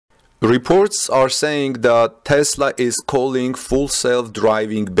Reports are saying that Tesla is calling full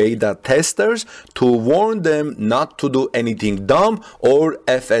self-driving beta testers to warn them not to do anything dumb or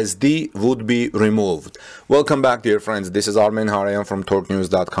FSD would be removed. Welcome back, dear friends. This is Armen Harayan from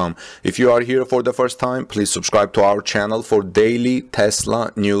TorqueNews.com. If you are here for the first time, please subscribe to our channel for daily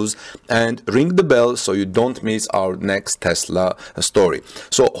Tesla news and ring the bell so you don't miss our next Tesla story.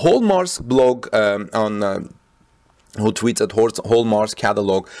 So Hallmark's blog who tweets at Hallmark's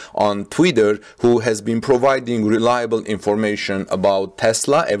catalog on Twitter, who has been providing reliable information about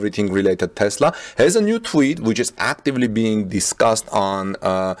Tesla, everything related Tesla, has a new tweet which is actively being discussed on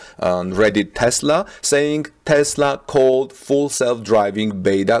Reddit Tesla, saying Tesla called full self-driving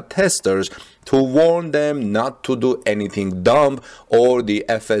beta testers to warn them not to do anything dumb or the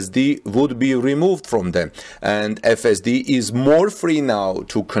FSD would be removed from them. And FSD is more free now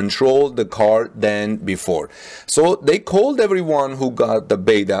to control the car than before. So they called everyone who got the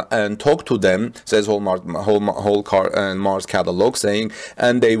beta and talked to them, says Hallmark's catalog, saying,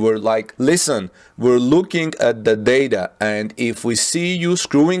 and they were like, listen, we're looking at the data and if we see you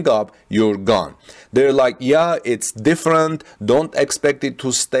screwing up, you're gone. They're like, yeah, it's different. Don't expect it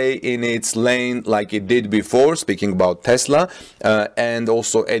to stay in its lane like it did before, speaking about Tesla, and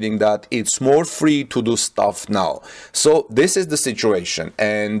also adding that it's more free to do stuff now. So this is the situation,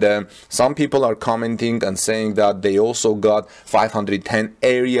 and some people are commenting and saying that they also got 510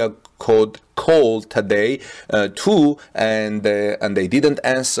 area code call today too, and they didn't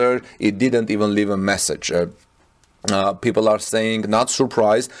answer. It didn't even leave a message. People are saying, not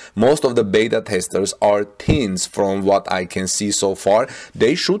surprised, most of the beta testers are teens from what I can see so far.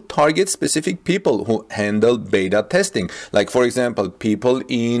 They should target specific people who handle beta testing, like for example people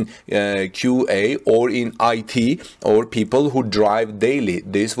in QA or in IT or people who drive daily.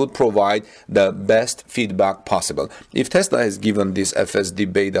 This would provide the best feedback possible. If Tesla has given this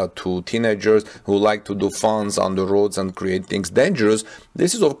FSD beta to teenagers who like to do funs on the roads and create things dangerous,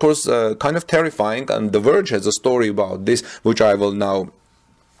 this is of course kind of terrifying, and The Verge has a story about this, which I will now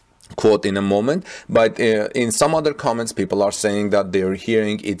quote in a moment. But in some other comments, people are saying that they're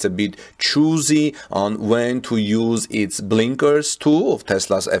hearing it's a bit choosy on when to use its blinkers too, of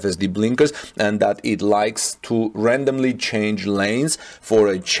Tesla's FSD blinkers, and that it likes to randomly change lanes for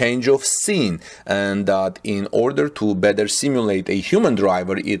a change of scene, and that in order to better simulate a human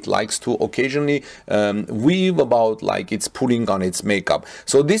driver, it likes to occasionally weave about like it's putting on its makeup.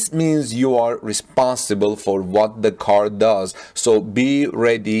 So this means you are responsible for what the car does, so be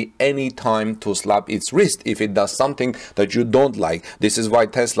ready anytime to slap its wrist if it does something that you don't like. This is why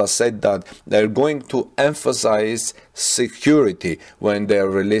Tesla said that they're going to emphasize security when they're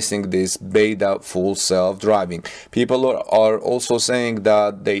releasing this beta full self-driving. People are also saying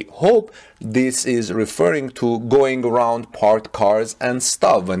that they hope this is referring to going around parked cars and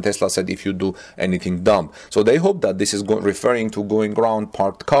stuff, when Tesla said if you do anything dumb. So they hope that this is referring to going around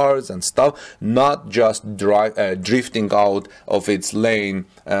parked cars and stuff, not just drifting out of its lane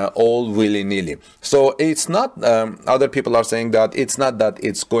all willy-nilly. So it's not, other people are saying that it's not that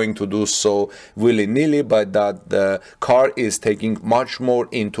it's going to do so willy-nilly, but that the car is taking much more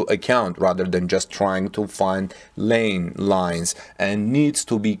into account rather than just trying to find lane lines, and needs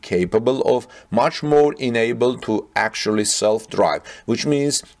to be capable of much more enabled to actually self-drive, which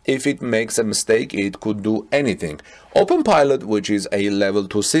means if it makes a mistake, it could do anything. OpenPilot, which is a level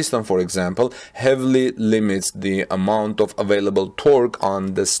 2 system, for example, heavily limits the amount of available torque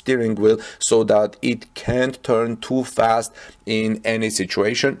on the steering wheel so that it can't turn too fast in any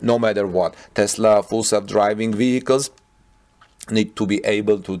situation, no matter what. Tesla full self-driving vehicles need to be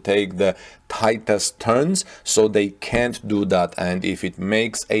able to take the tightest turns, so they can't do that, and if it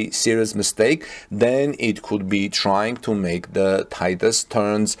makes a serious mistake, then it could be trying to make the tightest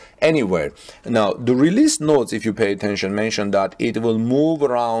turns anywhere. Now the release notes, if you pay attention, mention that it will move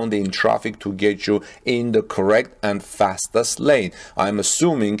around in traffic to get you in the correct and fastest lane. I'm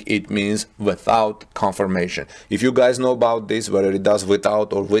assuming it means without confirmation. If you guys know about this, whether it does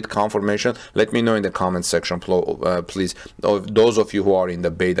without or with confirmation, let me know in the comment section, please, those of you who are in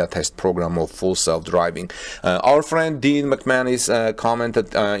the beta test program of full self-driving. Our friend Dean McManus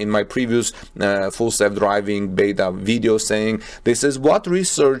commented in my previous full self-driving beta video, saying this is what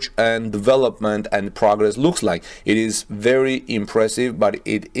research and development and progress looks like. It is very impressive, but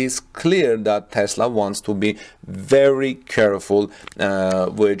it is clear that Tesla wants to be very careful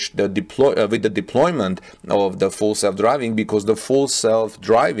with the deployment of the full self-driving, because the full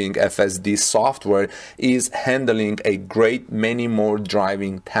self-driving FSD software is handling a great many more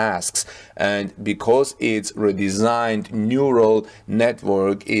driving tasks, and because its redesigned neural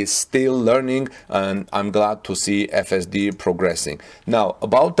network is still learning, and I'm glad to see FSD progressing. Now,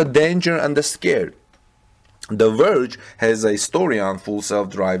 about the danger and the scare. The Verge has a story on full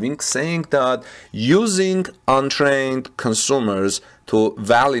self-driving saying that using untrained consumers to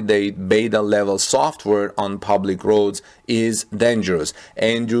validate beta level software on public roads is dangerous.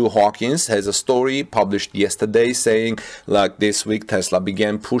 Andrew Hawkins has a story published yesterday saying, like, this week Tesla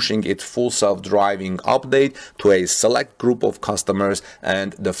began pushing its full self-driving update to a select group of customers,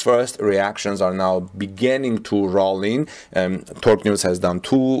 and the first reactions are now beginning to roll in. Torque News has done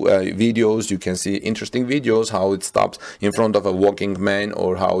two videos. You can see interesting videos, how it stops in front of a walking man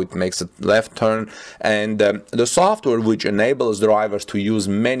or how it makes a left turn. And the software, which enables drivers to use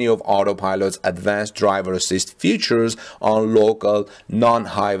many of Autopilot's advanced driver assist features on local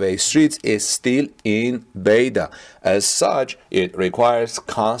non-highway streets, is still in beta. As such, it requires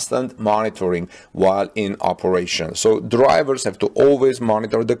constant monitoring while in operation. So drivers have to always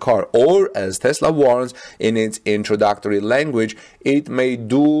monitor the car, or as Tesla warns in its introductory language, it may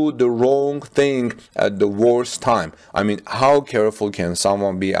do the wrong thing at the worst time. I mean, how careful can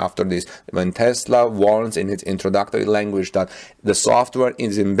someone be after this when Tesla warns in its introductory language that the software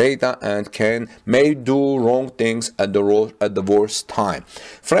is in beta and may do wrong things at the worst time?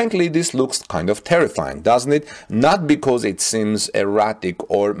 Frankly, this looks kind of terrifying, doesn't it? Not because it seems erratic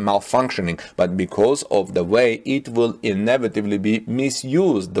or malfunctioning, but because of the way it will inevitably be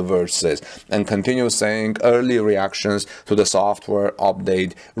misused, The Verge says, and continues saying early reactions to the software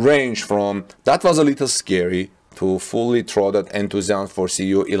update range from "that was a little scary" to fully throated enthusiasm for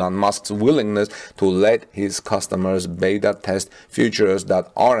CEO Elon Musk's willingness to let his customers beta test features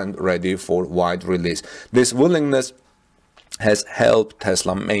that aren't ready for wide release. This willingness has helped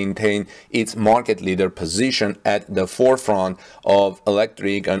Tesla maintain its market leader position at the forefront of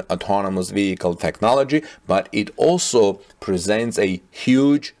electric and autonomous vehicle technology, but it also presents a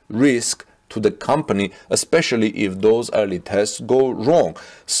huge risk to the company, especially if those early tests go wrong.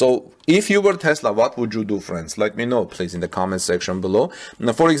 So if you were Tesla, what would you do, friends? Let me know, please, in the comment section below.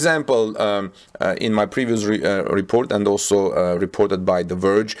 Now, for example, in my previous report, and also reported by The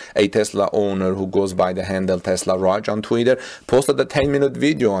Verge, a Tesla owner who goes by the handle Tesla Raj on Twitter posted a 10-minute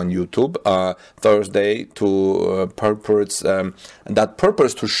video on YouTube Thursday to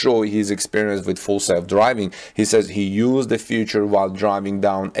purpose to show his experience with full self-driving. He says he used the feature while driving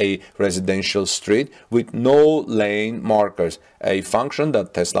down a residential street with no lane markers, a function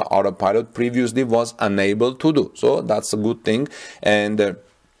that Tesla Autopilot previously was unable to do. So that's a good thing. And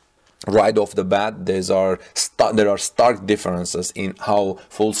right off the bat, there are stark differences in how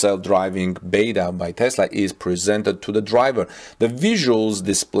full self-driving beta by Tesla is presented to the driver. The visuals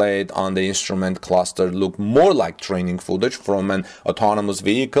displayed on the instrument cluster look more like training footage from an autonomous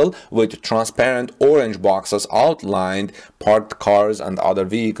vehicle, with transparent orange boxes outlined parked cars and other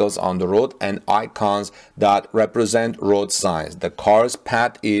vehicles on the road and icons that represent road signs. The car's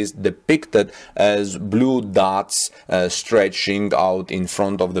path is depicted as blue dots stretching out in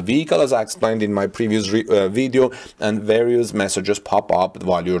front of the vehicle, as I explained in my previous video, and various messages pop up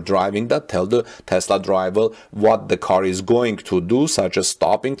while you're driving that tell the Tesla driver what the car is going to do, such as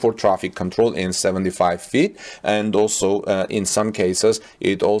stopping for traffic control in 75 feet, and also in some cases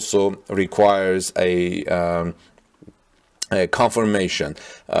it also requires a confirmation.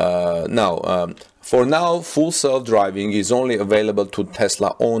 For now, full self-driving is only available to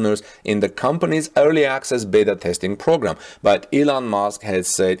Tesla owners in the company's early access beta testing program, but Elon Musk has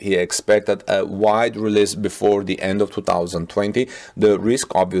said he expected a wide release before the end of 2020. The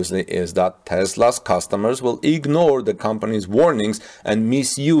risk, obviously, is that Tesla's customers will ignore the company's warnings and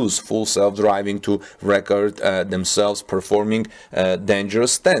misuse full self-driving to record themselves performing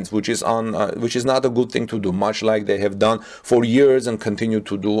dangerous stunts, which is not a good thing to do, much like they have done for years and continue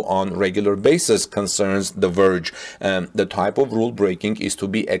to do on regular basis, concerns The Verge. The type of rule breaking is to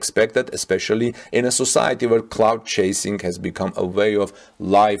be expected, especially in a society where cloud chasing has become a way of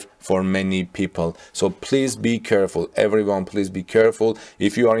life for many people. So please be careful, everyone, please be careful.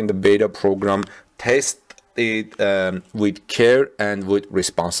 If you are in the beta program, test it with care and with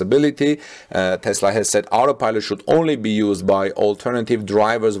responsibility. Tesla has said Autopilot should only be used by alternative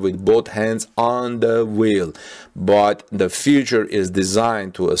drivers with both hands on the wheel, but the feature is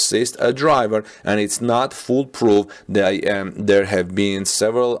designed to assist a driver and it's not foolproof. There have been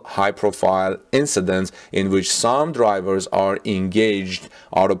several high-profile incidents in which some drivers are engaged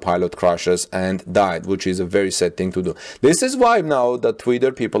Autopilot crashes and died, which is a very sad thing to do. This is why now the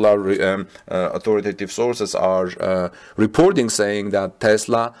Twitter people are authoritative sources are reporting, saying that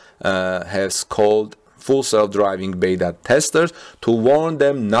Tesla has called full self-driving beta testers to warn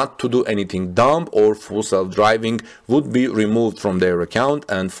them not to do anything dumb, or full self-driving would be removed from their account.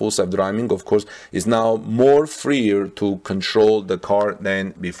 And full self-driving, of course, is now more freer to control the car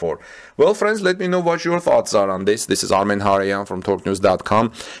than before. Well, friends, let me know what your thoughts are on this. This is Armen Harayan from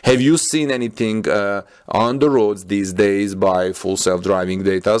TalkNews.com. Have you seen anything on the roads these days by full self-driving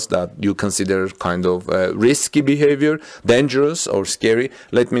data that you consider kind of risky behavior, dangerous or scary?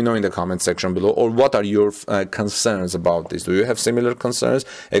 Let me know in the comment section below. Or what are your concerns about this? Do you have similar concerns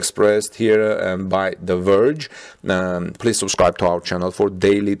expressed here by The Verge? Please subscribe to our channel for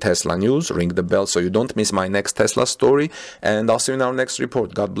daily Tesla news. Ring the bell so you don't miss my next Tesla story. And I'll see you in our next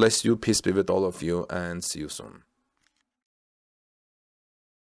report. God bless you. Peace be with all of you, and see you soon.